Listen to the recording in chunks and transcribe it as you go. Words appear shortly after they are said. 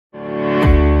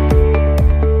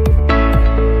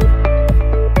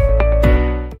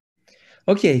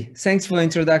Okay, thanks for the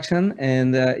introduction,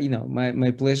 and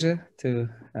my pleasure to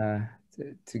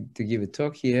give a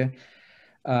talk here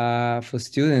for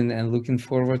student, and looking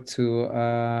forward to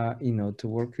to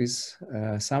work with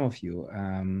some of you.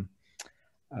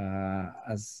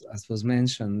 As was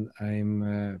mentioned, I'm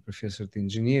a professor of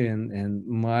engineering, and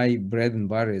my bread and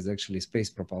butter is actually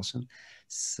space propulsion.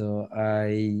 So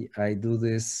I do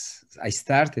this. I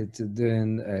started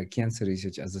doing cancer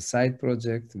research as a side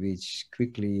project, which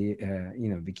quickly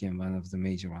became one of the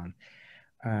major one.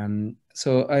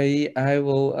 So I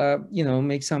will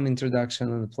make some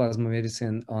introduction on the plasma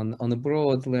medicine on a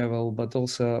broad level, but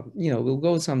also we'll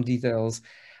go some details,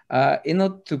 and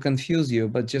not to confuse you,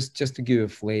 but just to give a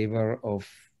flavor of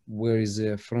where is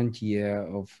the frontier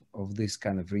of this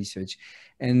kind of research.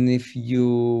 And if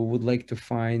you would like to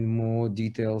find more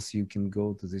details, you can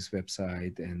go to this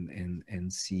website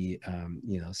and see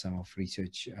some of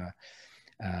research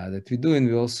that we do. And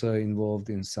we're also involved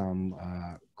in some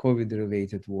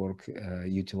COVID-related work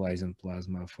utilizing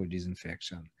plasma for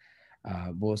disinfection,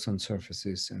 both on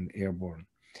surfaces and airborne.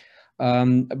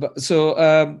 But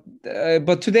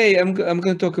today I'm going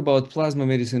to talk about plasma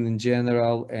medicine in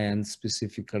general, and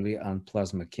specifically on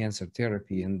plasma cancer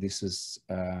therapy. And this is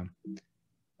um,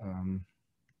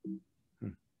 hmm,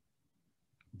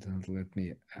 don't let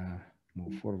me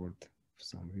move forward for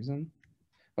some reason.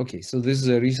 Okay, so this is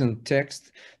a recent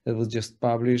text that was just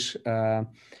published,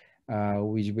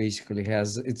 which basically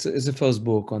has it's a first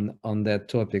book on that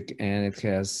topic, and it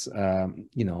has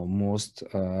most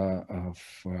of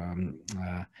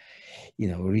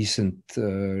recent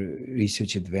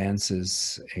research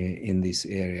advances in this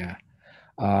area.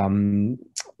 Um,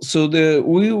 so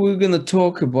we're going to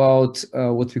talk about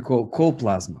what we call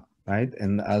coplasma, right?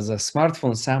 And as a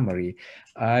smartphone summary,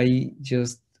 I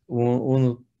just want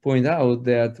to point out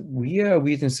that we are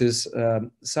witnesses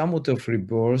somewhat of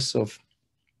rebirth of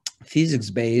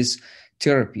physics-based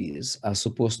therapies as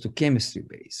opposed to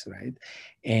chemistry-based, right?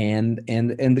 And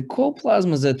the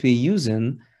coplasmas that we're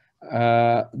using,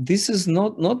 this is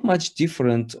not much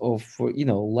different of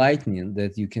lightning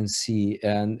that you can see,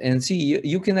 and see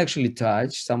you can actually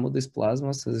touch some of these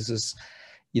plasmas. So this is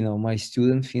my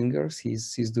student fingers.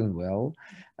 He's doing well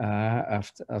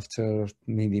after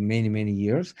maybe many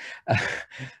years.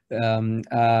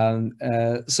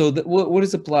 So what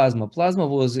is a plasma? Plasma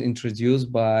was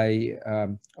introduced by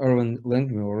Erwin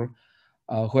Langmuir,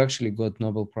 who actually got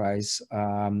Nobel Prize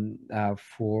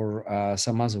for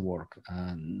some other work,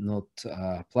 not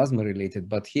plasma related,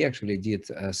 but he actually did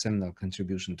a seminal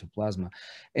contribution to plasma,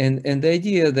 and the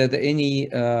idea that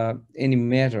any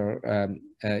matter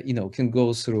can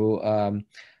go through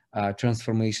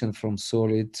transformation from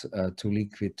solid to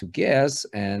liquid to gas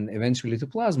and eventually to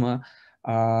plasma.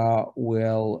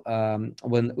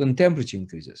 When temperature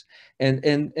increases, and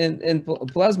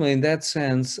plasma in that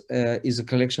sense is a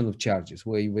collection of charges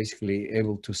where you're basically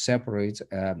able to separate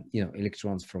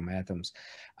electrons from atoms.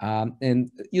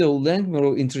 And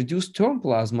Langmuir introduced term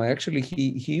plasma. Actually,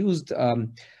 he used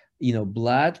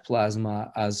blood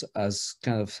plasma as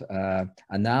kind of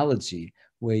analogy,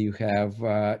 where you have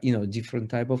different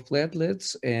type of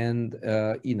platelets, and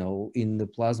in the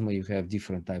plasma you have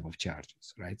different type of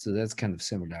charges, right? So that's kind of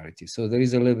similarity. So there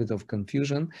is a little bit of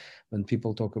confusion when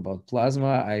people talk about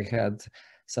plasma. I had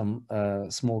some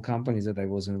small companies that I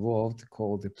was involved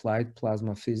called Applied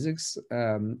Plasma Physics,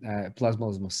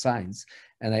 Plasma Science,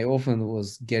 and I often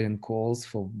was getting calls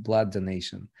for blood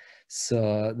donation.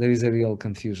 So there is a real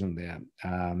confusion there.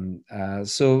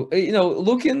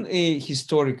 Looking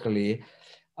historically,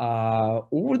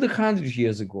 over the 100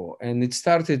 years ago, and it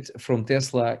started from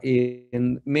Tesla,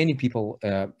 and many people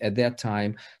at that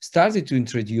time started to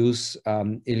introduce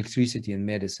electricity in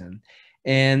medicine.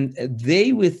 And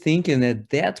they were thinking at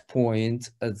that point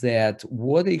that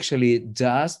what actually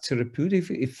does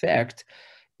therapeutic effect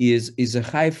is a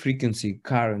high frequency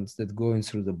current that going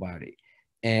through the body,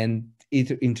 and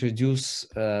it introduce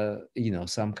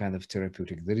some kind of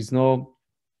therapeutic. There is no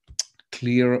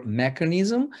clear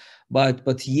mechanism,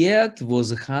 but yet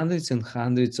was hundreds and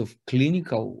hundreds of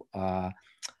clinical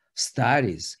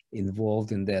studies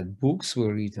involved in that. Books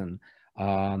were written,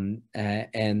 and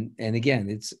again,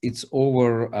 it's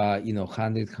over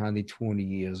 120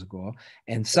 years ago.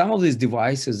 And some of these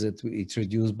devices that were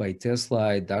introduced by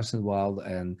Tesla, Darsenwald,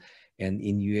 and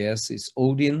in US is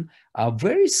Odin, are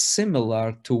very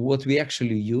similar to what we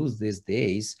actually use these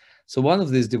days. So one of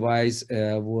these devices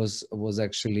was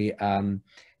actually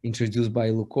introduced by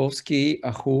Lukovsky,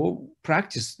 who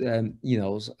practiced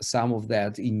some of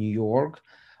that in New York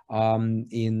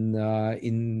in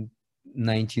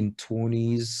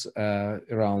 1920s,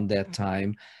 around that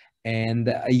time.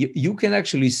 And you can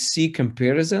actually see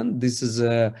comparison. This is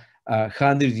a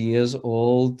 100 years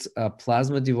old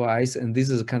plasma device, and this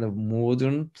is a kind of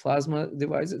modern plasma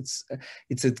device.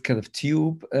 It's a kind of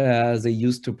tube they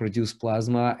use to produce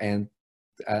plasma, and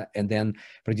then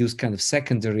produce kind of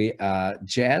secondary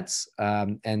jets,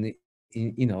 and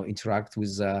interact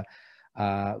with the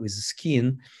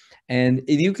skin. And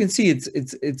you can see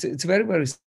it's very, very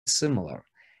similar.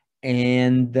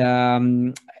 And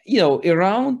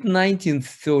around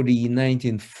 1930,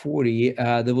 1940,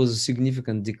 there was a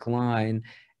significant decline,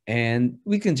 and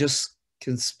we can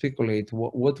speculate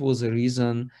what was the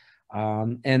reason.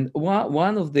 And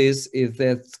one of this is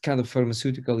that kind of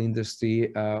pharmaceutical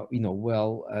industry,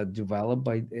 well developed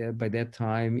by that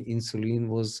time. Insulin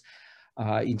was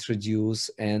introduced,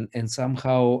 and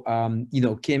somehow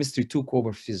chemistry took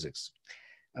over physics.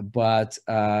 But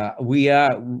we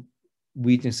are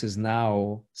witnesses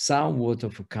now somewhat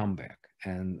of a comeback,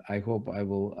 and I hope I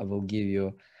will give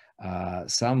you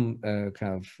some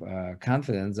kind of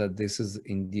confidence that this is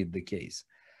indeed the case.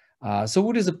 So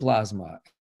what is a plasma?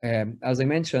 As I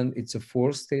mentioned, it's a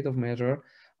fourth state of matter.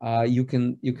 You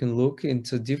can look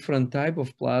into different type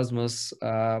of plasmas,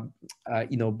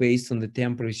 based on the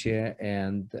temperature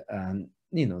and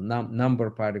number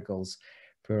of particles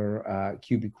per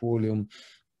cubic volume.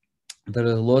 There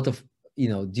are a lot of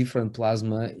different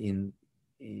plasma in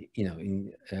the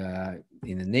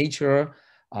nature.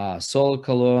 Solar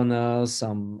corona,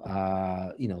 some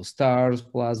stars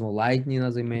plasma, lightning,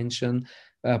 as I mentioned,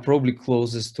 probably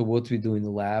closest to what we do in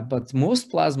the lab. But most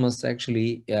plasmas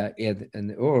actually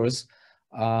in Earth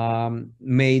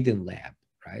made in lab,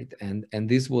 right? And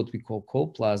this is what we call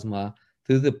cold plasma.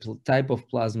 This is the type of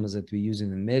plasmas that we use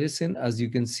in medicine. As you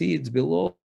can see, it's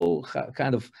below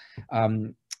kind of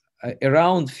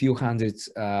around few hundred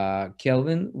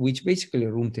Kelvin, which basically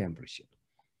room temperature.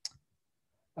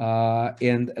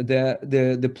 And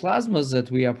the plasmas that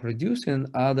we are producing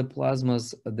are the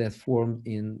plasmas that form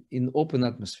in open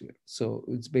atmosphere. So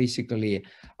it's basically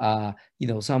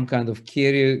some kind of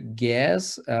carrier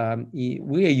gas.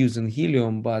 We are using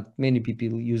helium, but many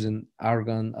people using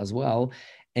argon as well.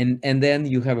 And then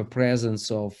you have a presence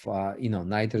of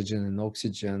nitrogen and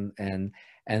oxygen,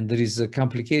 and there is a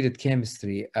complicated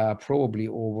chemistry, probably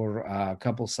over a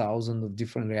couple thousand of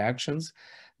different reactions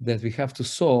that we have to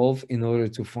solve in order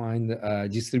to find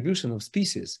distribution of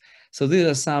species. So these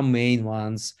are some main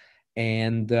ones.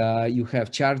 And you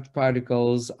have charged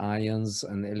particles, ions,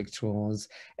 and electrons.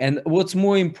 And what's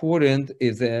more important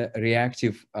is the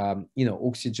reactive,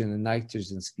 oxygen and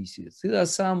nitrogen species. There are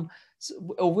some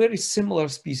very similar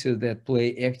species that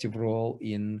play active role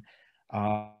in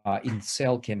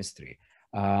cell chemistry.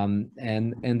 And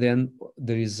then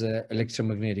there is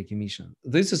electromagnetic emission.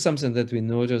 This is something that we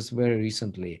noticed very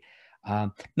recently.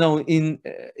 Now, in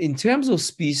terms of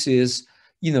species,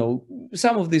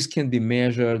 some of this can be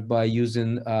measured by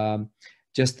using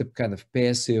just a kind of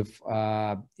passive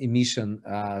emission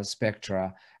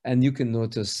spectra, and you can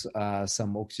notice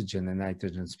some oxygen and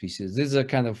nitrogen species. This is a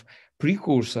kind of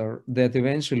precursor that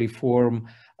eventually form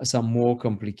some more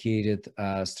complicated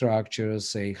structures,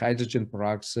 say hydrogen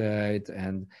peroxide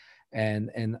and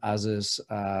others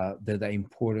that are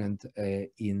important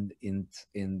in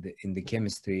the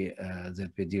chemistry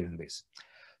that we're dealing with.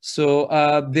 So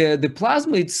the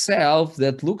plasma itself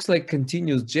that looks like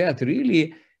continuous jet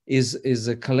really is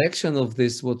a collection of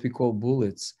this, what we call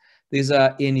bullets. These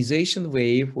are ionization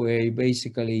wave where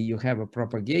basically you have a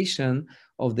propagation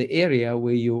of the area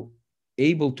where you're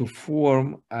able to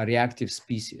form a reactive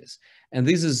species. And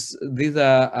these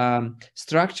are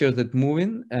structures that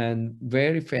moving and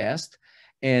very fast.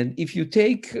 And if you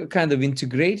take a kind of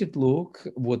integrated look,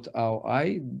 what our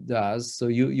eye does, so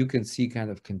you can see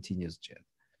kind of continuous jet.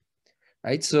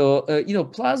 Right, so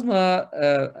plasma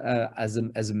as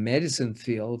a medicine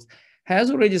field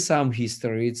has already some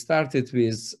history. It started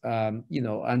with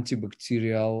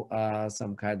antibacterial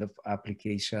some kind of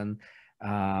application.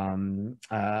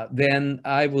 Then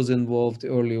I was involved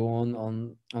early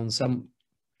on some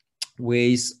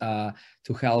ways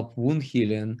to help wound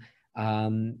healing.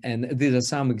 And these are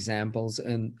some examples,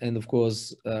 and of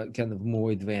course, kind of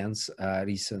more advanced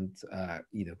recent,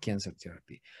 cancer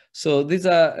therapy. So these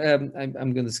are,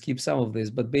 I'm going to skip some of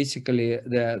this, but basically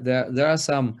there are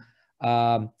some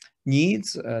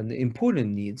needs,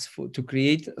 important needs to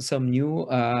create some new,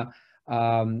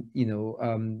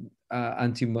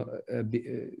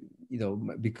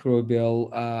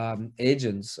 microbial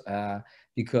agents,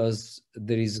 because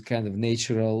there is a kind of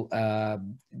natural,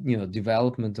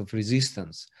 development of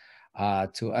resistance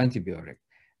to antibiotic.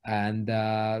 And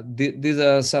these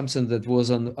are something that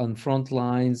was on front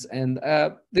lines, and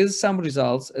there's some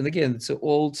results. And again, it's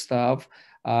old stuff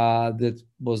that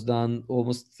was done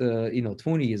almost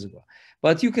 20 years ago.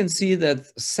 But you can see that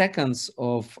seconds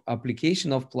of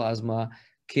application of plasma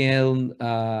can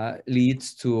lead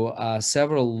to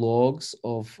several logs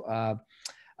of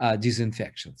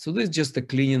disinfection. So this is just a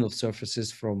cleaning of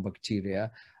surfaces from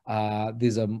bacteria.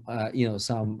 These are,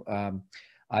 some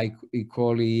E.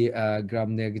 coli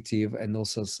gram negative, and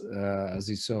also, as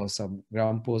you saw, some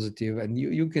gram positive. And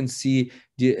you can see,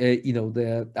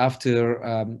 the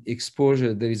after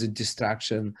exposure, there is a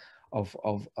distraction of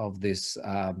this.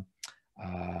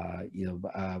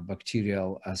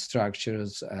 Bacterial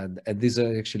structures, and these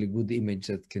are actually good image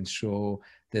that can show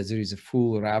that there is a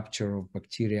full rupture of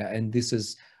bacteria, and this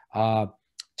is uh,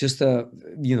 just a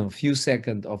few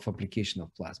seconds of application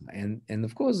of plasma. And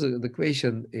of course, the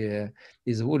question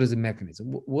is, what is the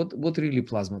mechanism? What really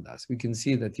plasma does? We can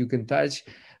see that you can touch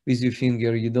with your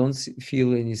finger, you don't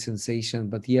feel any sensation,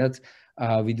 but yet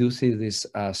we do see this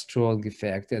strong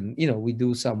effect. And we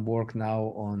do some work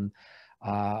now on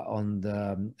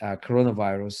the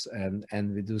coronavirus,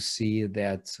 and we do see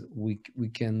that we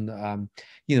can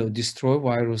destroy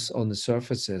virus on the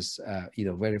surfaces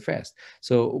very fast.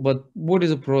 So, but what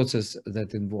is the process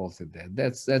that involved in that?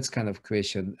 That's kind of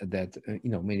question that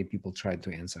many people try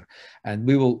to answer, and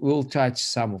we'll touch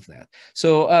some of that.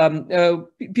 So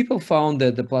people found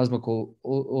that the plasma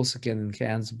also can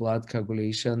enhance blood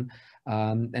coagulation.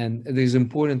 And there's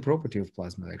important property of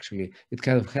plasma. Actually, it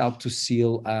kind of helped to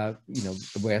seal,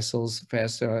 vessels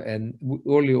faster. And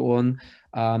early on,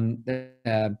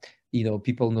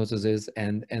 people notice this,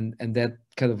 and that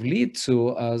kind of lead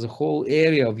to the whole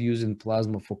area of using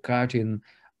plasma for cutting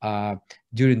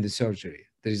during the surgery.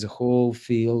 There is a whole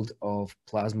field of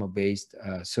plasma-based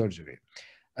surgery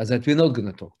that we're not going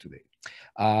to talk today.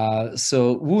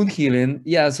 So wound healing,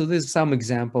 yeah. So there's some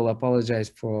example. Apologize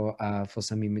for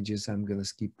some images. I'm gonna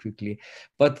skip quickly,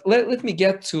 but let me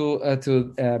get to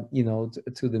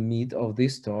the meat of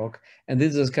this talk, and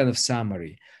this is kind of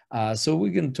summary. So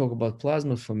we're going to talk about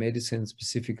plasma for medicine,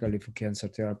 specifically for cancer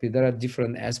therapy. There are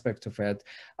different aspects of it.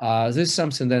 This is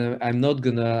something that I'm not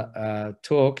gonna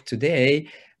talk today,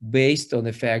 based on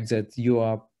the fact that you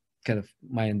are kind of,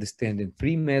 my understanding,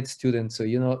 pre-med students, so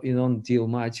you don't deal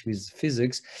much with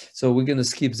physics. So we're going to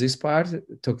skip this part,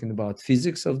 talking about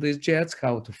physics of these jets,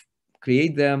 how to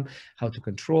create them, how to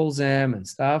control them and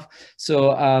stuff.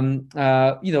 So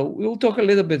we'll talk a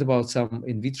little bit about some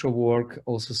in vitro work,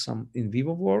 also some in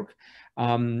vivo work,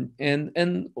 and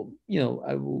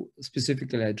I will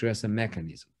specifically address a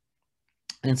mechanism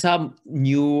and some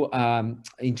new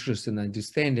interest and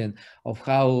understanding of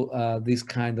how this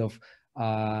kind of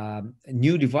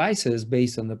new devices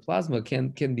based on the plasma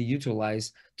can be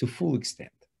utilized to full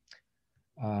extent.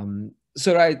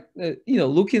 So right,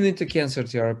 looking into cancer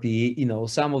therapy,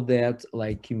 some of that,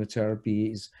 like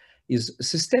chemotherapy, is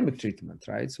systemic treatment,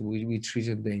 right? So we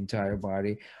treated the entire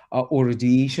body, or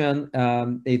radiation.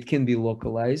 It can be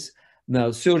localized.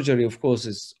 Now, surgery, of course,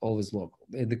 is always local.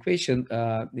 And the question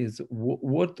is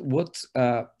what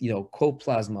cold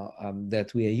plasma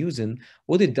that we are using,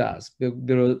 what it does.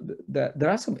 There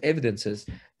are some evidences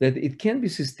that it can be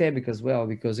systemic as well,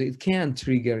 because it can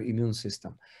trigger immune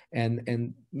system,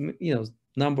 and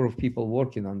number of people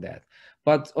working on that.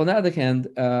 But on the other hand,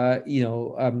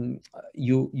 you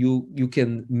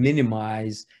can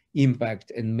minimize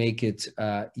impact and make it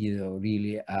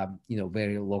really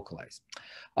very localized.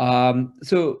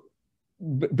 So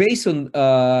based on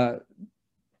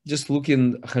just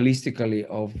looking holistically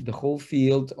of the whole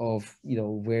field of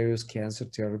various cancer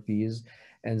therapies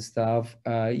and stuff,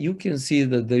 you can see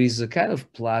that there is a kind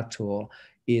of plateau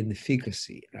in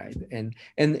efficacy, right? And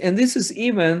this is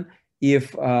even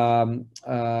if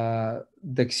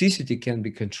toxicity can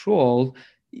be controlled.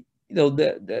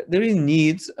 There is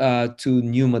needs to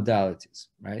new modalities,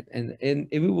 right? And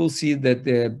we will see that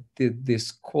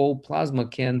this cold plasma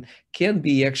can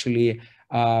be actually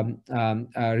a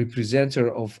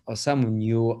representative of some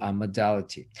new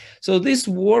modality. So this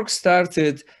work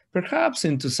started perhaps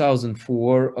in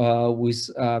 2004 with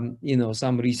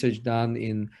some research done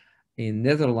in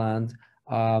Netherlands,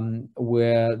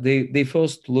 where they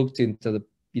first looked into the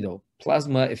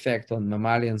plasma effect on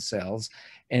mammalian cells.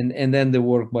 And then the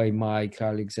work by my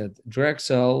colleagues at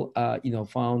Drexel,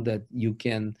 found that you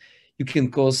can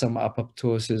cause some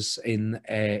apoptosis in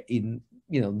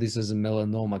this is a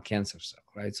melanoma cancer cell,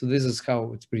 right? So this is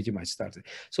how it's pretty much started.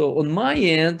 So on my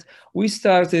end, we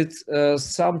started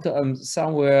sometime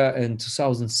somewhere in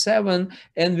 2007,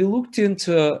 and we looked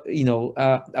into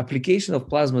application of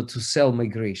plasma to cell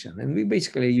migration. And we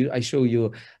basically, I show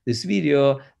you this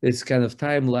video. It's kind of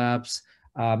time lapse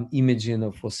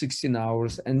imaging for 16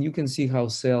 hours, and you can see how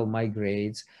cell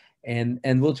migrates.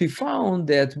 And what we found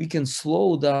that we can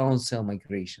slow down cell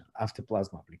migration after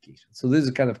plasma application. So this is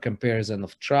a kind of comparison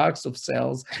of tracks of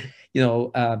cells,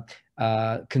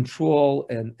 control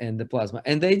and the plasma.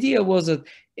 And the idea was that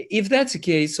if that's the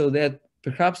case, so that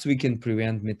perhaps we can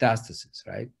prevent metastasis,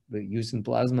 right? Using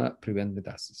plasma, prevent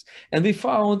metastasis. And we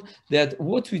found that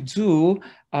what we do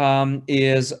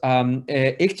is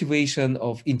activation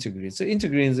of integrins. So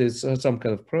integrins is some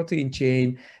kind of protein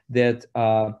chain that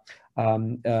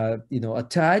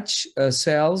attach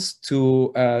cells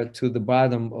to the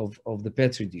bottom of the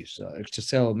petri dish,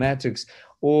 extracellular matrix,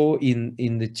 or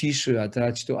in the tissue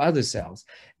attached to other cells.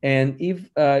 And if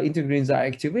integrins are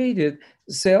activated,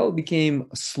 cell became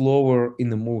slower in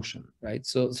the motion, right?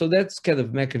 So that's kind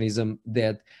of mechanism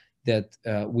that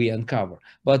we uncover.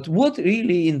 But what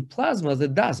really in plasma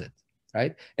that does it?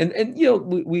 Right, and we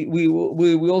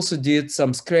also did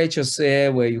some scratches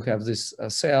there where you have this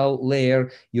cell layer.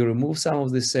 You remove some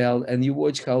of the cell and you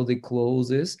watch how they close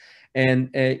this, and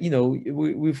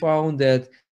we found that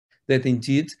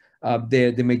indeed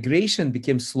the migration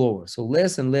became slower. So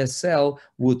less and less cell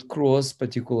would cross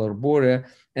particular border,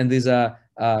 and there's a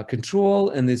control,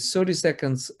 and there's 30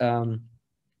 seconds and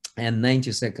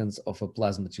 90 seconds of a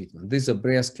plasma treatment. These are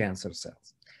breast cancer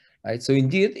cells. Right? So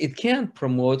indeed, it can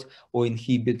promote or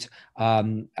inhibit,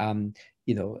 some of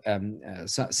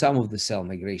the cell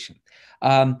migration.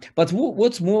 But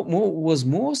what's was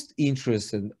most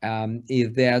interesting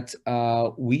is that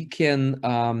we can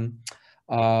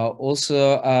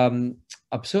also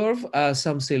observe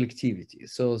some selectivity.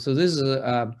 So this is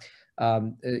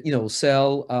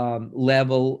cell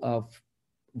level of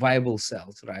viable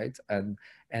cells, right?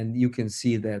 And you can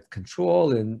see that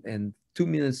control and 2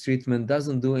 minutes treatment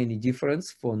doesn't do any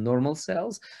difference for normal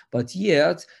cells. But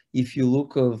yet, if you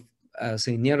look of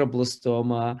say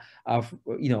neuroblastoma,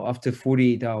 after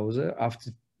 48 hours,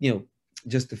 after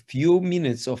just a few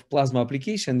minutes of plasma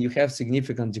application, you have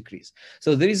significant decrease.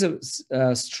 So there is a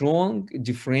strong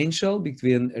differential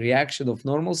between reaction of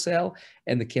normal cell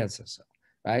and the cancer cell,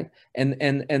 right?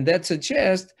 And that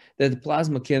suggests that the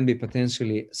plasma can be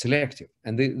potentially selective,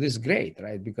 and this is great,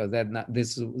 right? Because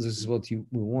this is what we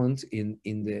want in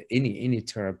the any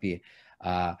therapy.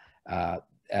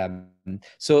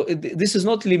 So this is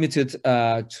not limited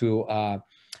to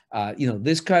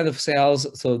this kind of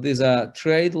cells. So these are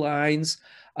trade lines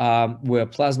where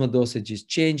plasma dosage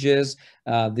changes.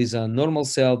 These are normal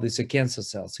cells, these are cancer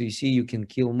cells. So you see, you can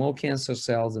kill more cancer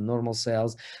cells than normal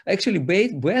cells. Actually,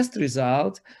 best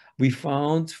result we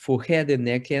found for head and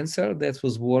neck cancer. That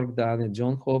was work done at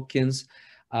Johns Hopkins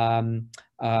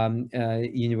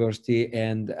University,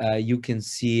 and you can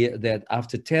see that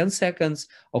after 10 seconds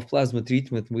of plasma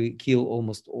treatment, we kill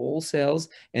almost all cells,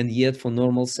 and yet for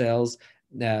normal cells,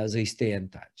 they stay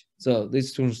untouched. So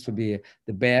this turns to be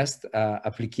the best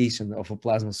application of a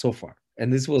plasma so far.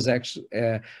 And this was actually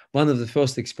one of the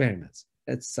first experiments.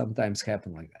 That sometimes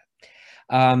happen like that.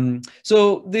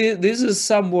 So this is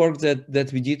some work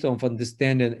that we did of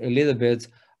understanding a little bit,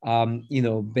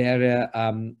 better,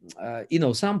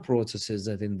 some processes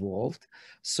that involved.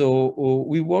 So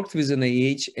we worked with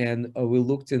NIH, and we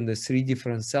looked in the 3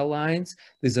 different cell lines.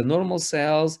 These are normal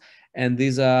cells, and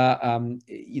these are,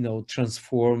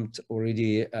 transformed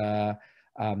already,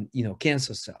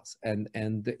 cancer cells.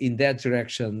 And in that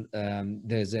direction,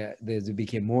 they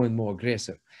became more and more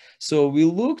aggressive. So we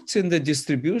looked in the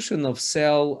distribution of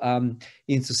cell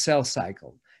into cell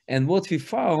cycle. And what we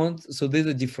found, so these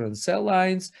are different cell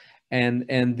lines,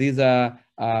 and these are,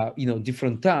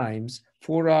 different times,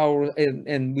 4 hours,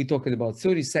 and we're talking about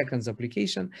 30 seconds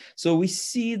application. So we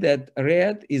see that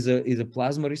red is a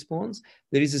plasma response.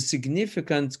 There is a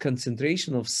significant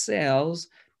concentration of cells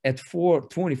at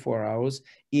 24 hours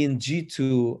in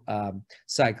G2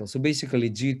 cycle. So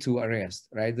basically G2 arrest,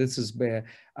 right? This is where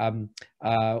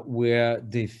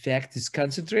the effect is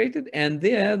concentrated, and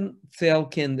then cell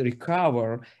can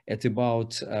recover at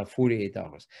about 48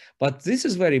 hours. But this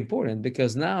is very important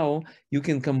because now you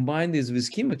can combine this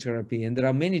with chemotherapy, and there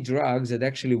are many drugs that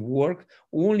actually work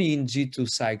only in G2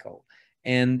 cycle.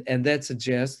 And that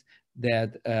suggests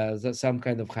that some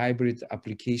kind of hybrid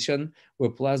application where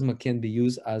plasma can be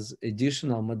used as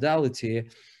additional modality,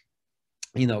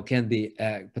 can be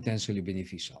potentially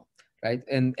beneficial, right?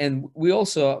 And we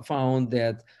also found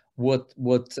that what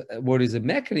is the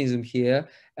mechanism here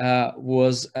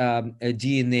was a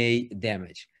DNA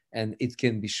damage, and it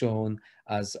can be shown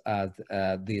as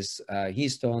this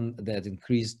histone that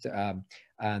increased.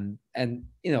 And I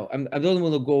don't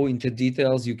want to go into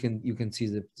details. You can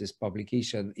see this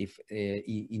publication if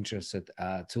interested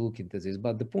to look into this.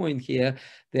 But the point here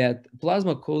that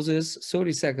plasma causes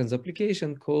 30 seconds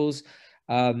application cause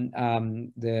the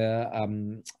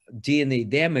DNA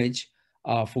damage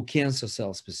for cancer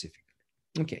cells specifically.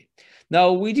 Okay,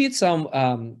 now we did some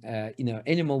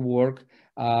animal work.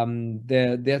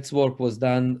 That work was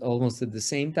done almost at the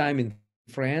same time in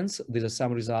France. These are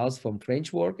some results from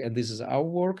French work, and this is our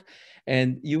work.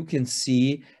 And you can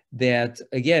see that,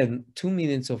 again, 2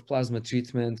 minutes of plasma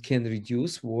treatment can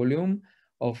reduce volume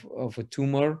of a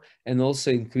tumor and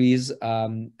also increase,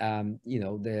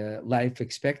 the life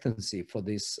expectancy for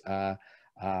this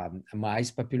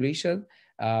mice population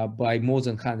by more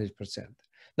than 100%.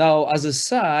 Now, as a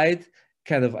side,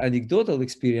 kind of anecdotal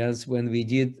experience, when we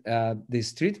did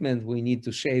this treatment, we need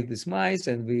to shave these mice,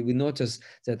 and we noticed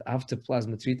that after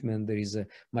plasma treatment, there is a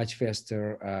much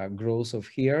faster growth of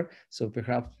hair. So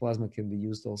perhaps plasma can be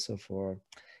used also for,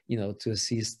 to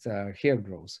assist hair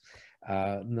growth.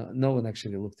 No one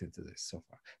actually looked into this so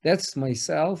far. That's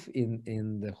myself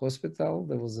in the hospital.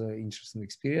 That was an interesting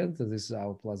experience. This is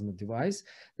our plasma device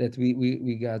that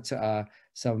we got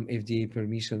some FDA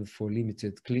permission for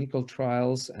limited clinical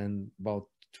trials and about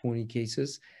 20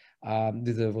 cases.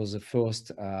 This was the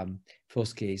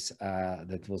first case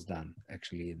that was done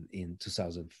actually in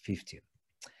 2015.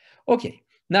 Okay,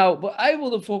 now, but I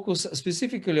will focus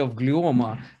specifically of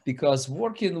glioma because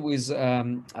working with,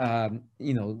 a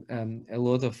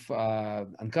lot of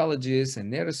oncologists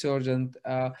and neurosurgeons,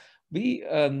 we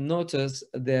notice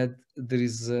that there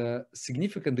is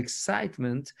significant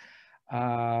excitement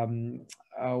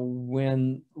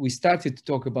when we started to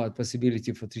talk about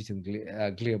possibility for treating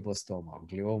glioblastoma, or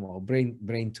glioma, or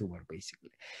brain tumor,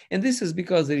 basically. And this is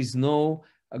because there is no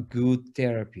a good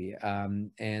therapy,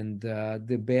 and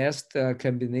the best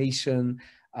combination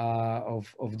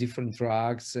of different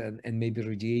drugs and maybe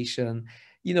radiation,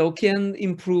 can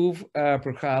improve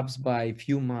perhaps by a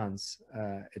few months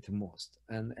at the most,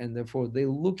 and therefore they're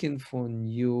looking for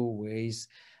new ways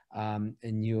and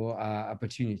new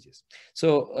opportunities.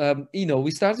 So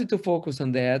we started to focus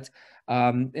on that,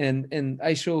 and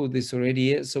I showed this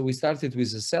already. So we started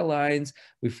with the cell lines.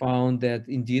 We found that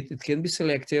indeed it can be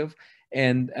selective.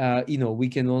 And, we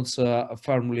can also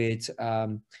formulate,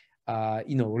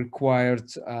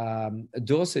 required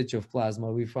dosage of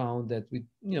plasma. We found that,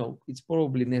 it's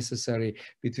probably necessary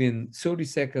between 30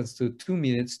 seconds to 2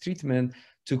 minutes treatment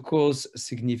to cause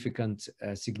significant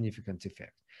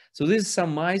effect. So this is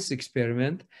some mice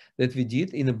experiment that we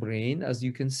did in the brain, as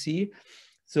you can see.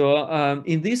 So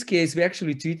in this case, we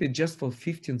actually treated just for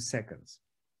 15 seconds.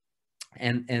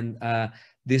 And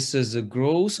this is a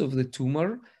growth of the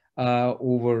tumor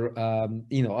over,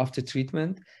 after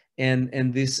treatment.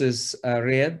 And this is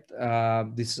red,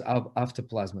 this is after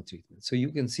plasma treatment. So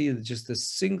you can see that just a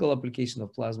single application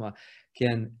of plasma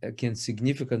can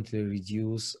significantly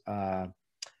reduce,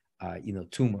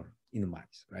 tumor in the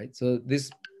mice, right? So this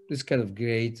kind of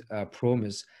great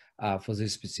promise for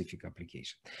this specific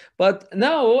application. But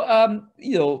now,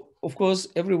 of course,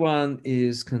 everyone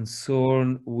is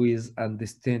concerned with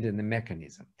understanding the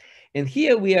mechanism. And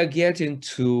here we are getting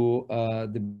to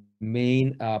the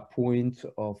main point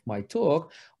of my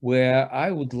talk, where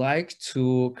I would like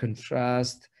to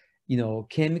contrast,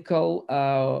 chemical,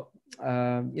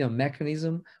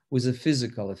 mechanism with the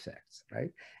physical effects,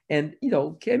 right? And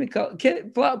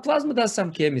plasma does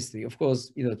some chemistry, of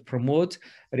course. It promote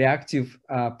reactive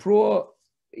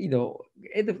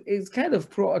it's kind of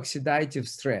pro-oxidative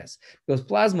stress, because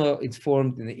plasma is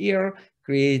formed in the air,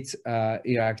 creates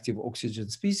reactive oxygen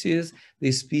species.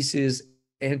 These species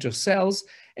enter cells,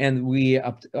 and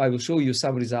I will show you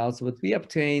some results. But we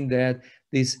obtain that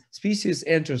these species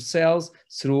enter cells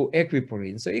through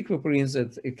equiporins. So equiporins are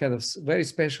kind of very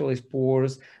specialized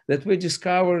pores that were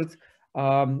discovered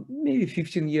maybe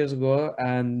 15 years ago,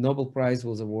 and Nobel Prize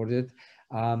was awarded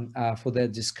for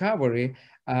that discovery.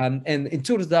 And it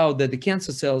turns out that the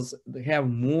cancer cells have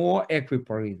more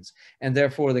equiporins, and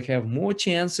therefore they have more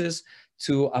chances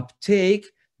to uptake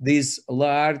these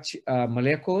large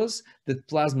molecules that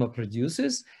plasma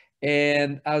produces.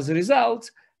 And as a result,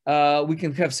 we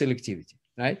can have selectivity,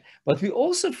 right? But we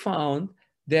also found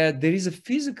that there is a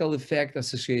physical effect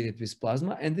associated with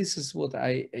plasma. And this is what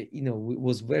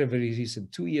was very, very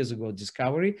recent, 2 years ago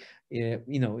discovery,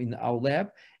 in our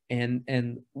lab.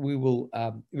 And we will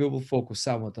focus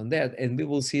somewhat on that. And we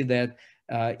will see that,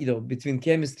 between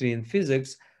chemistry and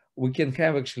physics, we can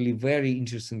have actually very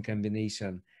interesting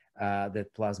combination that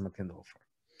plasma can offer.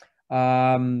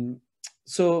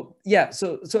 So yeah,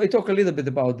 so I talk a little bit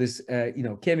about this,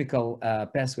 chemical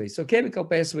pathway. So chemical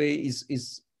pathway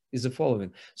is the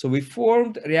following. So we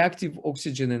formed reactive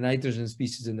oxygen and nitrogen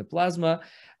species in the plasma.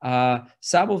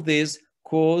 Some of these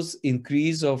cause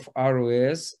increase of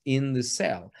ROS in the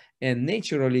cell. And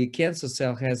naturally, cancer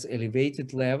cell has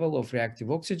elevated level of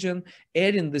reactive oxygen,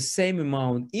 adding the same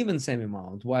amount, even same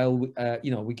amount, while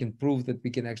we can prove that we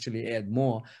can actually add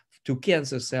more to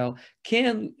cancer cell,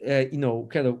 can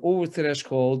kind of over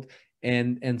threshold,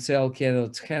 and cell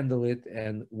cannot handle it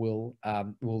and will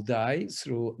die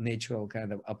through natural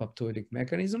kind of apoptotic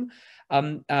mechanism,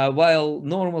 while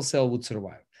normal cell would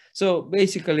survive. So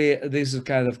basically, this is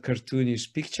kind of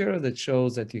cartoonish picture that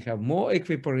shows that you have more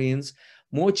equiporins,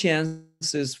 more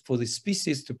chances for the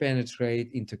species to penetrate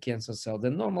into cancer cell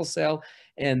than normal cell,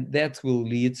 and that will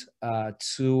lead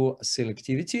to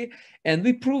selectivity. And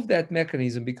we prove that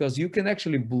mechanism because you can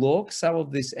actually block some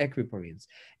of these equiporins.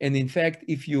 And in fact,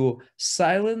 if you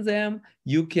silence them,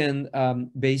 you can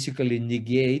basically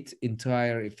negate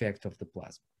entire effect of the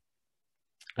plasma.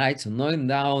 Right, so knocking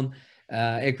down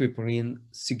equiporin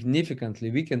significantly,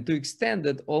 we can to extend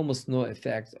that almost no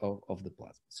effect of the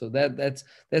plasma. So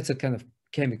that's a kind of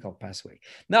chemical pathway.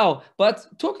 Now, but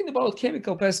talking about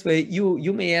chemical pathway,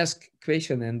 you may ask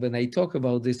question, and when I talk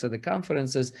about this at the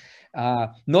conferences,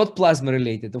 not plasma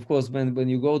related. Of course, when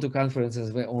you go to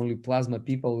conferences where only plasma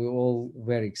people, we're all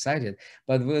very excited.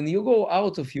 But when you go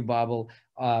out of your bubble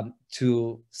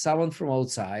to someone from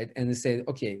outside and they say,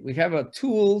 okay, we have a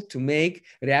tool to make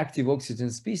reactive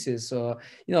oxygen species. So,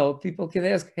 people can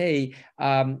ask, hey,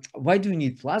 why do you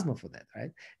need plasma for that,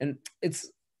 right? And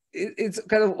it's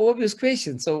kind of obvious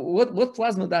question. So what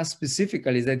plasma does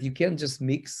specifically is that you can just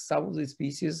mix some of the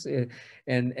species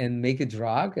and make a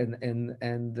drug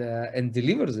and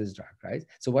deliver this drug, right?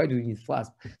 So why do you need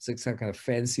plasma? So it's some kind of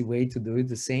fancy way to do it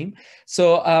the same.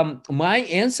 So my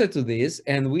answer to this,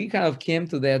 and we kind of came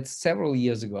to that several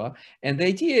years ago, and the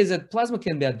idea is that plasma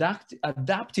can be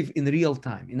adaptive in real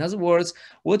time. In other words,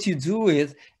 what you do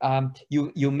is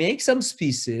you make some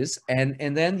species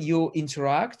and then you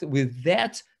interact with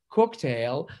that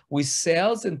cocktail with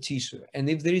cells and tissue. And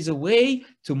if there is a way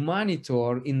to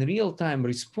monitor in real-time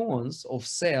response of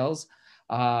cells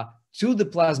to the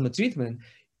plasma treatment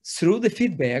through the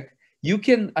feedback, you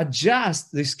can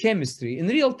adjust this chemistry in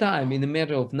real time in a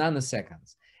matter of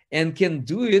nanoseconds and can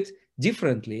do it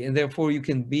differently. And therefore you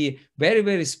can be very,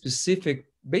 very specific,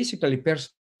 basically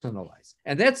personalized.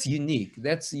 And that's unique.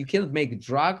 You cannot make a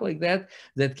drug like that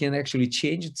can actually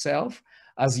change itself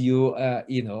as you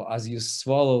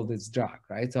swallow this drug,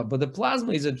 right? So, but the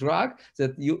plasma is a drug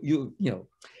that you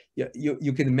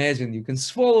can imagine. You can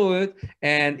swallow it,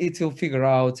 and it will figure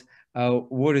out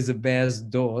what is the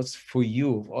best dose for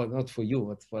you, or not for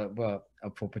you, but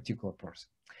for a particular person,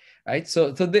 right?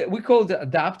 So we call the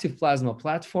adaptive plasma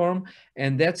platform,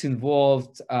 and that's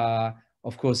involved.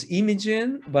 Of course,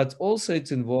 imaging, but also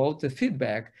it's involved the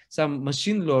feedback, some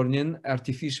machine learning,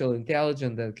 artificial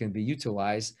intelligence that can be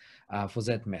utilized for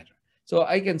that matter. So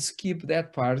I can skip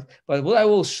that part, but what I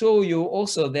will show you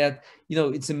also that,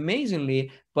 it's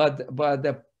amazingly, but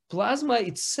the plasma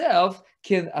itself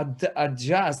can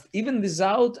adjust even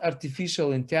without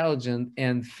artificial intelligence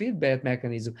and feedback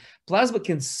mechanism. Plasma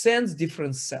can sense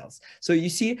different cells. So you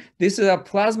see, this is a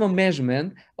plasma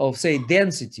measurement of, say,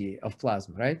 density of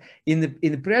plasma, right? In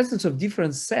the presence of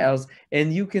different cells,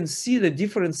 and you can see the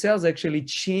different cells actually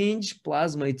change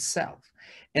plasma itself.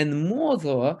 And more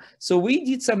though, so we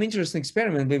did some interesting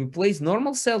experiment where we placed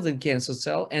normal cells in cancer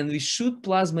cell and we shoot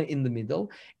plasma in the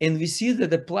middle, and we see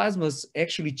that the plasmas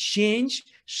actually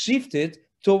shifted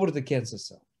toward the cancer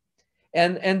cell.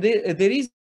 And the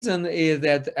reason is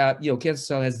that cancer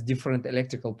cell has different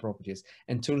electrical properties,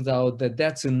 and turns out that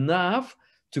that's enough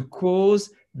to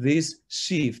cause this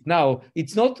shift. Now,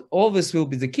 it's not always will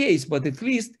be the case, but at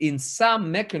least in some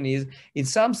mechanism, in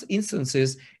some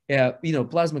instances,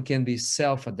 plasma can be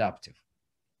self-adaptive.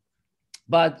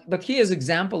 But here's an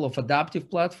example of adaptive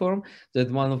platform that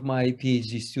one of my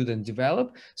PhD students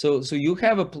developed. So you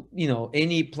have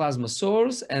any plasma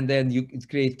source, and then you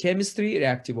create chemistry,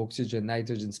 reactive oxygen,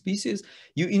 nitrogen species.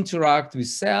 You interact with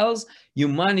cells, you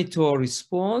monitor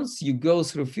response, you go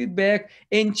through feedback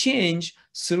and change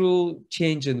through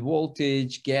change in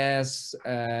voltage, gas,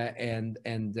 and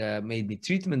maybe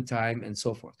treatment time and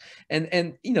so forth.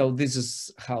 And this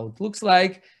is how it looks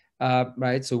like.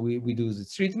 Right, so we do the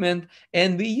treatment,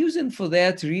 and we use it for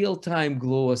that real-time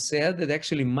glow assay that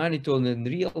actually monitor in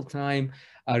real-time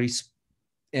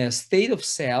state of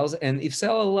cells, and if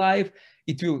cell alive,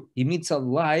 it will emit some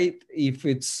light. If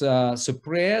it's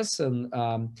suppressed, and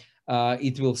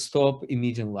it will stop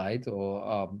emitting light,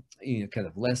 or kind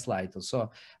of less light or so.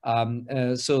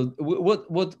 So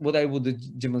what I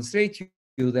would demonstrate to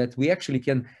you that we actually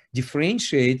can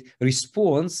differentiate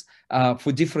response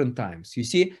for different times. You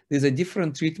see, there's a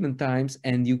different treatment times,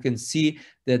 and you can see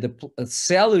that the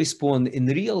cell respond in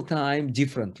real time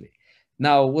differently.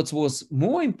 Now, what was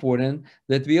more important,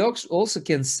 that we also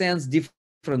can sense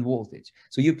different voltage.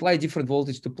 So you apply different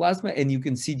voltage to plasma, and you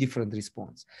can see different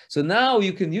response. So now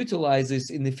you can utilize this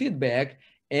in the feedback,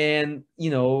 and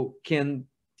can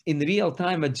in real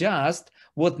time adjust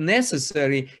what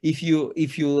necessary if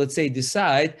you let's say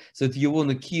decide that you want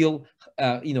to kill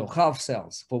half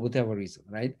cells for whatever reason,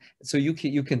 right? So you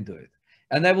can do it.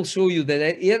 And I will show you that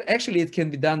it can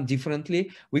be done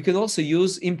differently. We can also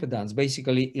use impedance,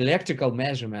 basically electrical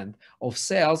measurement of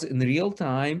cells in real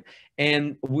time.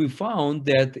 And we found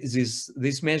that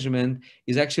this measurement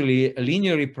is actually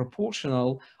linearly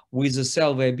proportional with the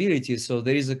cell viability. So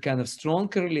there is a kind of strong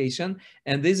correlation.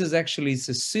 And this is actually a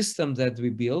system that we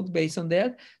built based on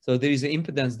that. So there is an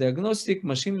impedance diagnostic,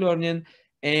 machine learning,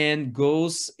 and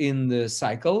goes in the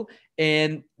cycle.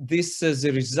 And this is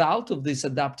a result of this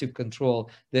adaptive control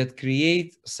that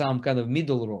create some kind of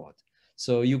middle road.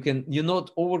 So you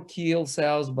not overkill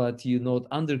cells, but you not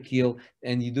underkill,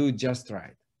 and you do it just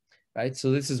right. Right.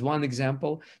 So this is one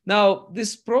example. Now,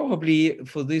 this probably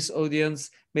for this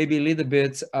audience, maybe a little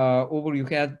bit over your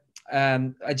head. I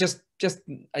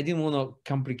didn't want to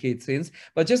complicate things,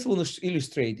 but just want to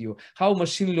illustrate you how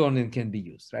machine learning can be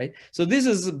used, right? So this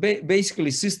is basically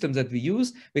systems that we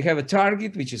use. We have a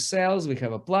target, which is cells. We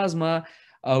have a plasma.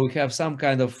 We have some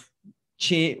kind of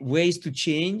ways to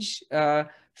change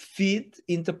feed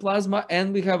into plasma,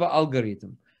 and we have an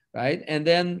algorithm, right? And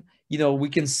then we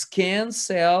can scan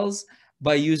cells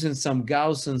by using some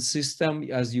Gaussian system,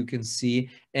 as you can see,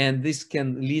 and this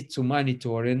can lead to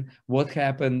monitoring what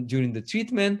happened during the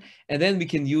treatment. And then we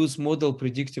can use model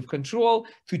predictive control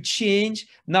to change.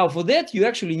 Now, for that, you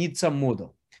actually need some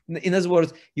model. In other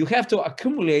words, you have to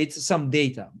accumulate some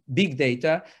data, big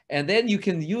data, and then you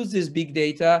can use this big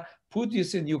data, put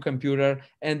this in your computer,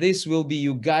 and this will be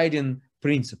your guiding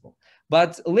principle.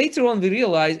 But later on, we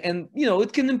realize, and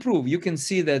it can improve. You can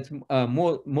see that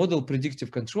model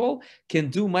predictive control can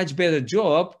do much better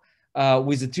job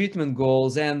with the treatment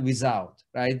goals and without,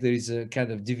 right? There is a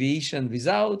kind of deviation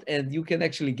without, and you can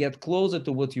actually get closer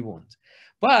to what you want.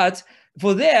 But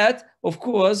for that, of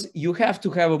course, you have to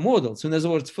have a model. So in other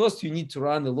words, first you need to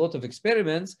run a lot of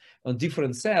experiments on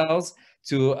different cells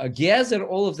to gather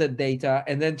all of that data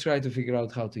and then try to figure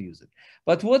out how to use it.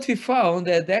 But what we found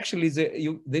that actually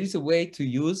there is a way to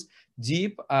use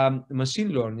deep machine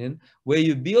learning where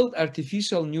you build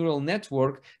artificial neural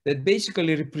network that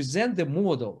basically represent the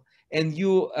model. And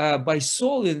you, by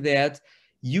solving that,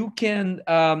 you can,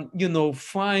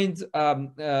 find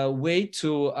a way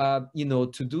to,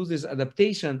 to do this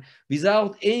adaptation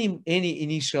without any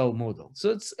initial model. So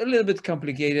it's a little bit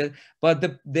complicated, but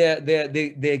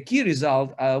the key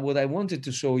result, what I wanted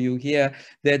to show you here,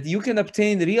 that you can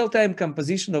obtain real-time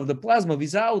composition of the plasma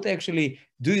without actually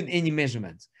doing any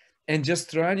measurements, and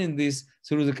just running this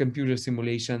through the computer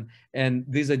simulation. And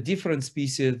these are different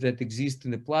species that exist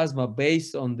in the plasma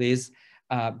based on this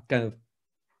kind of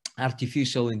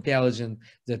artificial intelligence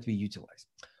that we utilize.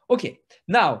 Okay,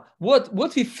 now what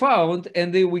we found,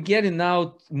 and then we're getting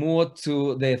now more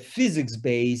to the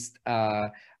physics-based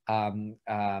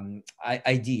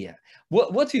idea.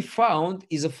 What we found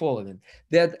is the following: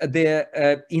 that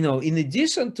in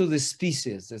addition to the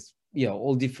species, that's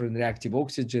all different reactive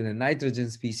oxygen and nitrogen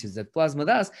species that plasma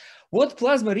does, what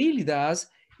plasma really does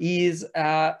is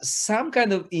some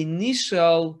kind of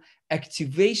initial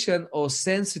activation or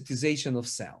sensitization of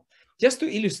cell. Just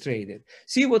to illustrate it,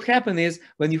 see what happens is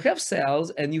when you have cells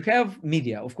and you have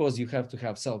media, of course, you have to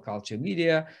have cell culture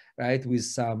media, right, with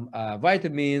some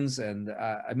vitamins and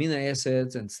amino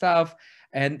acids and stuff.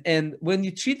 And when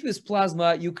you treat with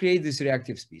plasma, you create this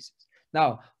reactive species.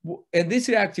 Now, and this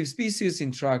reactive species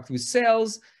interact with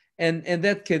cells, and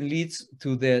that can lead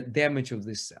to the damage of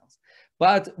these cells.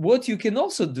 But what you can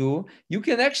also do, you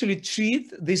can actually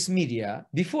treat this media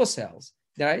before cells,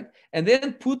 right? And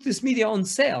then put this media on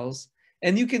cells,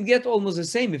 and you can get almost the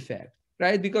same effect,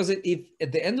 right? Because if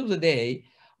at the end of the day,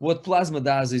 what plasma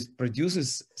does is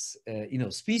produces,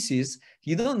 species.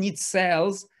 You don't need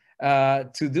cells to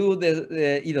do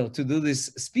to do this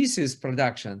species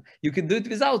production. You can do it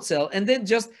without cell, and then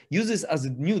just use this as a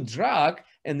new drug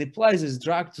and applies this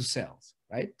drug to cells,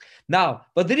 right? Now,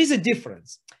 but there is a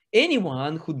difference.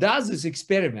 anyone who does these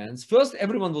experiments, first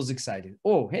everyone was excited.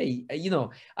 Oh, hey,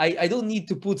 I don't need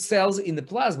to put cells in the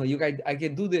plasma. I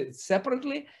can do this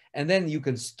separately, and then you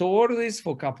can store this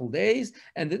for a couple of days,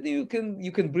 and then you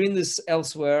can bring this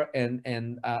elsewhere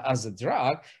and as a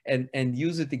drug and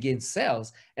use it against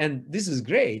cells. And this is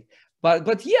great.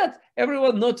 But yet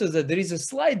everyone noticed that there is a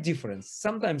slight difference,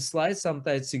 sometimes slight,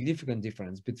 sometimes significant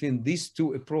difference between these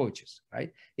two approaches,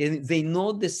 right? And they're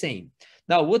not the same.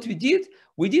 Now, what we did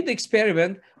the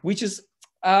experiment, which is,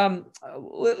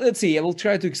 let's see, I will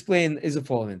try to explain is the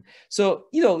following. So,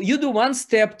 you do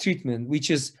one-step treatment,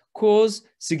 which is cause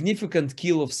significant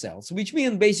kill of cells, which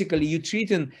means basically you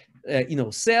treating,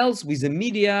 cells with a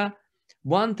media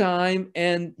one time,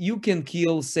 and you can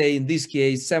kill, say, in this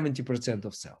case, 70%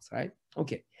 of cells, right?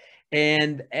 Okay.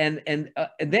 And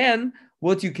then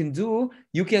what you can do,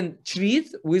 you can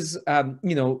treat with,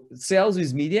 cells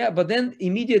with media, but then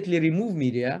immediately remove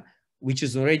media, which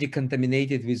is already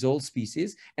contaminated with all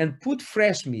species, and put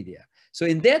fresh media. So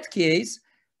in that case,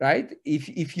 right,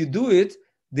 if you do it,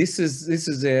 this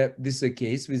is a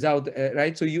case without,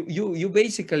 right? So you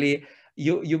basically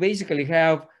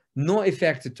have no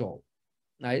effect at all.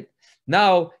 Right?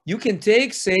 Now, you can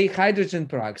take, say, hydrogen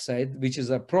peroxide, which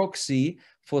is a proxy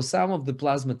for some of the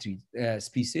plasma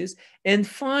species, and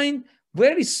find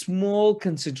very small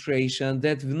concentration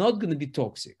that are not going to be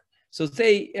toxic. So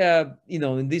say,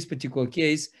 in this particular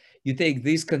case, you take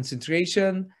this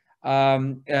concentration,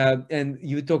 and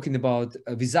you're talking about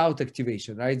without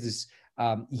activation, right? This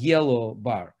yellow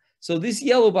bar. So this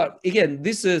yellow bar, again,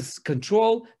 this is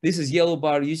control, this is yellow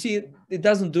bar. You see, it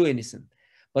doesn't do anything.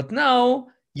 But now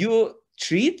you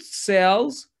treat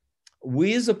cells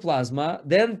with a plasma,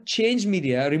 then change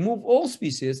media, remove all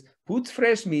species, put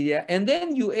fresh media, and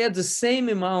then you add the same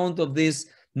amount of this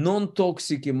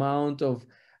non-toxic amount of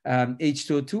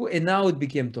H2O2, and now it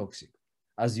became toxic,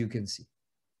 as you can see.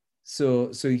 So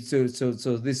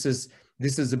this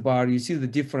is a bar. You see the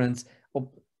difference.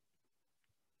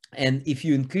 And if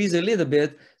you increase a little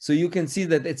bit, so you can see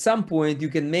that at some point you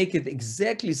can make it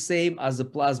exactly same as the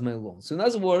plasma alone. So in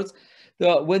other words,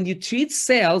 when you treat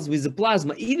cells with the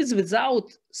plasma, even without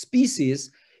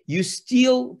species, you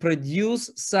still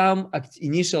produce some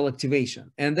initial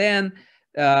activation. And then,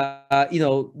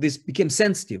 this became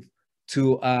sensitive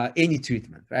to any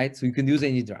treatment, right? So you can use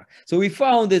any drug. So we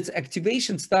found that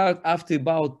activation starts after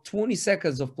about 20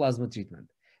 seconds of plasma treatment.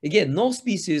 Again, no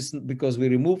species, because we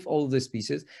remove all the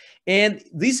species. And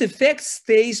this effect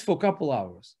stays for a couple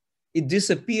hours. It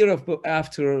disappears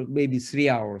after maybe 3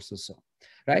 hours or so,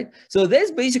 right? So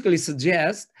this basically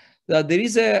suggests that there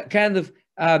is a kind of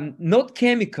not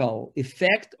chemical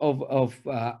effect of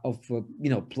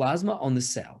plasma on the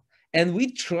cell. And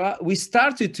we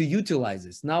started to utilize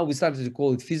this. Now we started to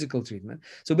call it physical treatment.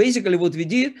 So basically what we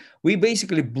did, we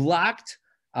basically blocked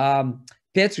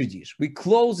Petri dish. We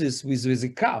close this with a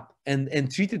cup and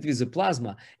treat it with a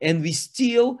plasma, and we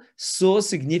still saw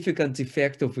significant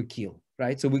effect of a kill,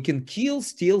 right? So we can kill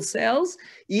still cells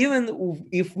even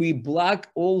if we block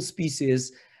all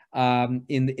species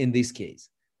in this case,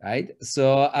 right?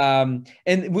 So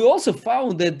and we also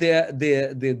found that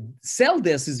the cell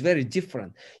death is very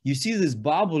different. You see this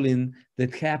bubbling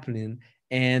that's happening,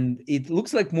 and it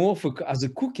looks like more as a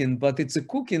cooking, but it's a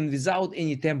cooking without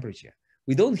any temperature.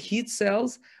 We don't heat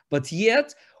cells, but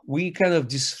yet we kind of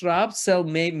disrupt cell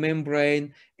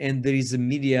membrane, and there is a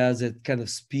media that kind of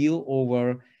spill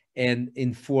over and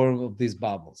in form of these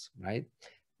bubbles, right?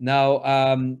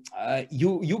 Now,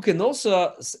 you can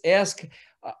also ask,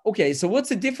 okay, so what's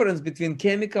the difference between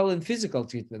chemical and physical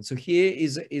treatment? So here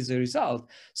is a result.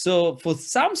 So for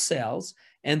some cells,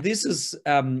 and this is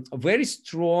a very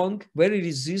strong, very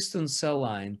resistant cell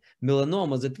line,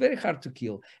 melanomas, that very hard to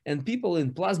kill. And people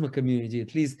in plasma community,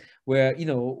 at least, were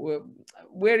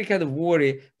very kind of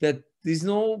worried that there's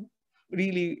no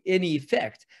really any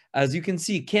effect. As you can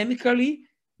see, chemically,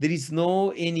 there is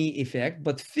no any effect,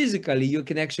 but physically, you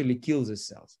can actually kill the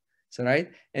cells. So, right?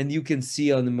 And you can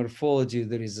see on the morphology,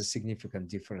 there is a significant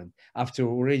difference after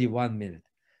already 1 minute.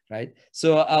 Right?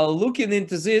 So looking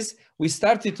into this, we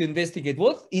started to investigate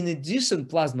what in addition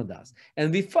plasma does.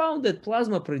 And we found that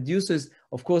plasma produces,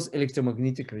 of course,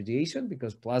 electromagnetic radiation,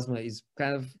 because plasma is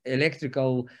kind of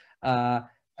electrical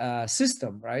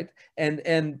system, right?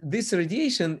 And this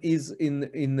radiation is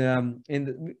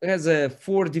has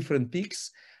 4 different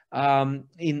peaks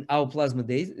in our plasma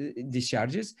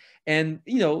discharges, and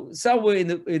somewhere in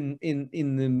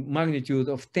the magnitude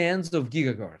of tens of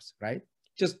gigahertz, right?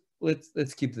 Just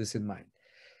let's keep this in mind.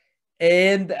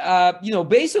 And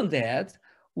based on that,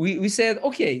 we said,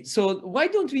 okay, so why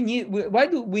do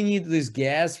we need this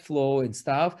gas flow and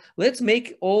stuff? Let's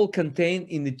make all contained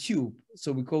in the tube.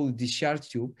 So we call it discharge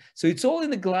tube. So it's all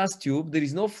in a glass tube. There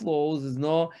is no flows, there's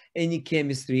no any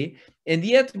chemistry. And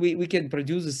yet we can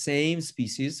produce the same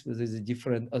species with a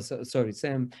different,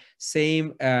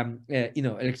 same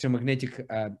electromagnetic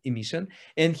emission.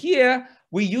 And here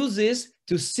we use this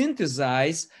to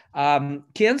synthesize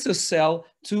cancer cell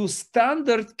to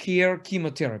standard care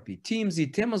chemotherapy,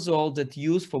 TMZ, temozole, that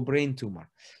used for brain tumor.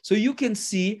 So you can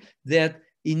see that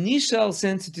initial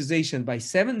sensitization by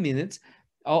 7 minutes,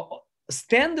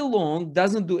 standalone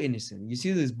doesn't do anything. You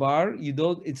see this bar,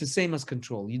 it's the same as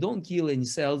control. You don't kill any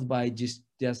cells by just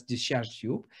discharge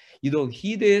tube. You don't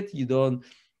heat it, you don't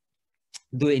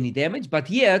do any damage. But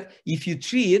yet, if you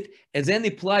treat and then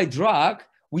apply drug,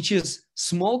 which is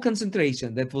small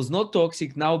concentration that was not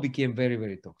toxic, now became very,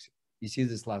 very toxic. You see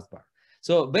this last bar.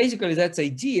 So basically that's the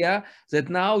idea that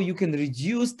now you can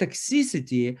reduce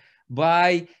toxicity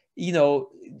by,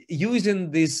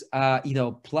 using this,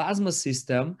 plasma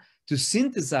system to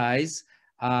synthesize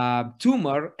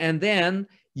tumor, and then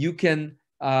you can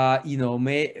add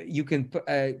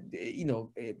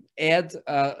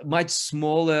much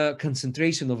smaller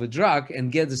concentration of a drug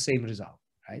and get the same result,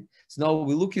 right? So now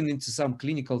we're looking into some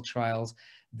clinical trials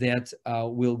that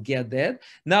will get that.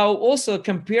 Now, also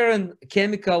comparing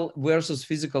chemical versus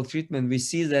physical treatment, we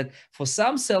see that for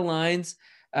some cell lines,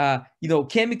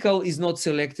 chemical is not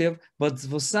selective, but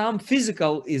for some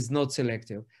physical is not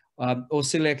selective. Or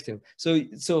selective.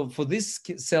 So for these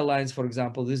cell lines, for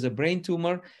example, this is a brain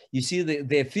tumor. You see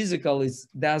the physical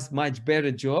does much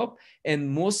better job and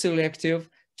more selective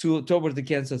toward the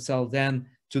cancer cell than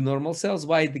to normal cells.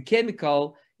 Why the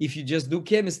chemical, if you just do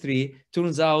chemistry,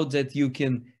 turns out that you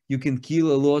can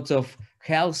kill a lot of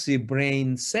healthy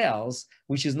brain cells,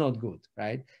 which is not good,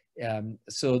 right?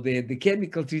 So the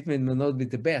chemical treatment may not be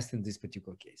the best in this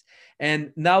particular case.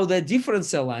 And now the different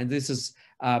cell line, this is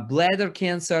bladder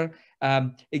cancer.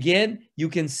 Again, you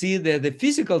can see that the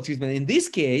physical treatment, in this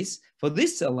case, for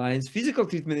these cell lines, physical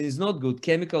treatment is not good,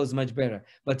 chemical is much better.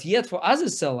 But yet for other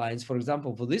cell lines, for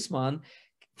example, for this one,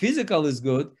 physical is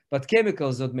good, but chemical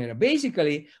is not better.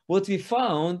 Basically, what we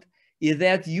found is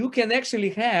that you can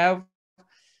actually have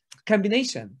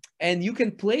combination and you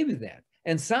can play with that.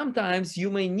 And sometimes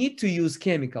you may need to use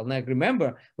chemical. Now,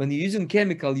 remember, when you're using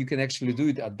chemical, you can actually do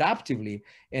it adaptively,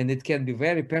 and it can be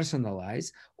very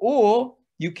personalized, or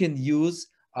you can use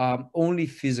only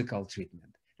physical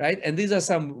treatment, right? And these are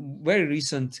some very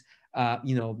recent,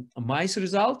 mice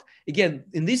result. Again,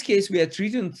 in this case, we are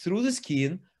treating through the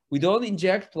skin. We don't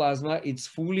inject plasma. It's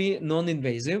fully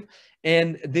non-invasive.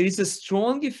 And there is a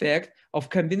strong effect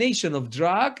of combination of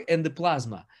drug and the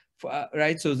plasma.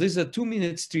 Right, so this is a 2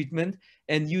 minutes treatment,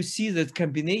 and you see that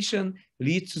combination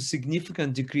leads to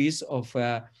significant decrease of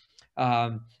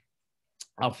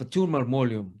tumor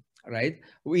volume, right?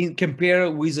 We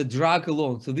compare with a drug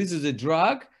alone. So this is a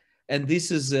drug, and this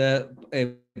is a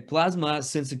plasma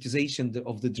sensitization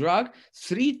of the drug,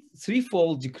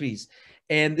 threefold decrease.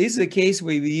 And this is a case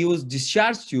where we use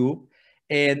discharge tube,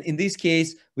 and in this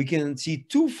case, we can see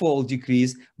twofold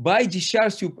decrease by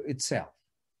discharge tube itself,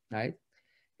 right?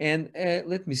 And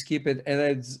let me skip it.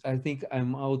 And I think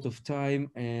I'm out of time.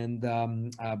 And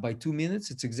by 2 minutes,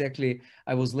 it's exactly,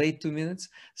 I was late 2 minutes.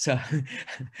 So,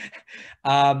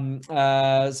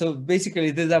 so basically,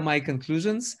 these are my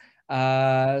conclusions.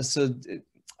 So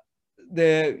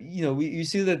you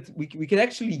see that we can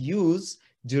actually use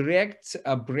direct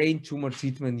brain tumor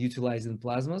treatment utilizing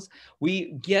plasmas.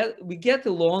 We get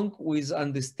along with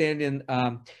understanding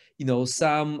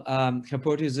some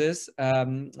hypotheses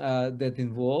that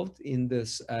involved in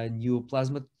this new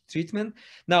plasma treatment.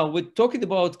 Now, we're talking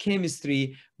about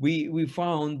chemistry. We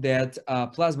found that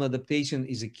plasma adaptation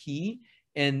is a key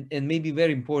and maybe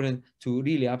very important to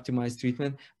really optimize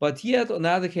treatment. But yet, on the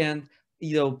other hand,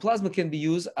 plasma can be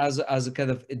used as a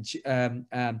kind of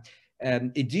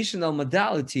additional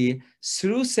modality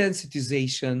through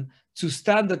sensitization to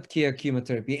standard care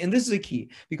chemotherapy. And this is the key,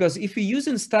 because if we use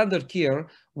in standard care,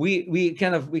 we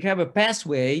have a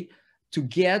pathway to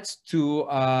get to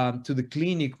the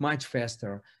clinic much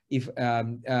faster. If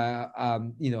and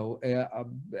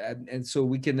so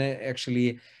we can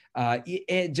actually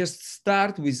just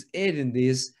start with adding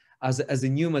this as a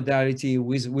new modality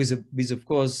with of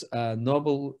course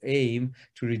noble aim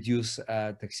to reduce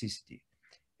toxicity.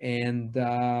 And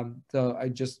so I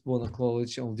just want to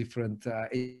acknowledge all different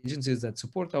agencies that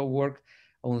support our work.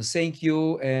 I want to thank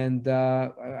you, and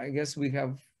I guess we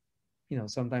have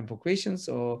some time for questions,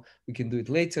 or we can do it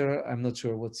later. I'm not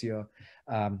sure what's your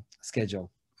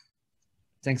schedule.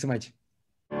 Thanks so much.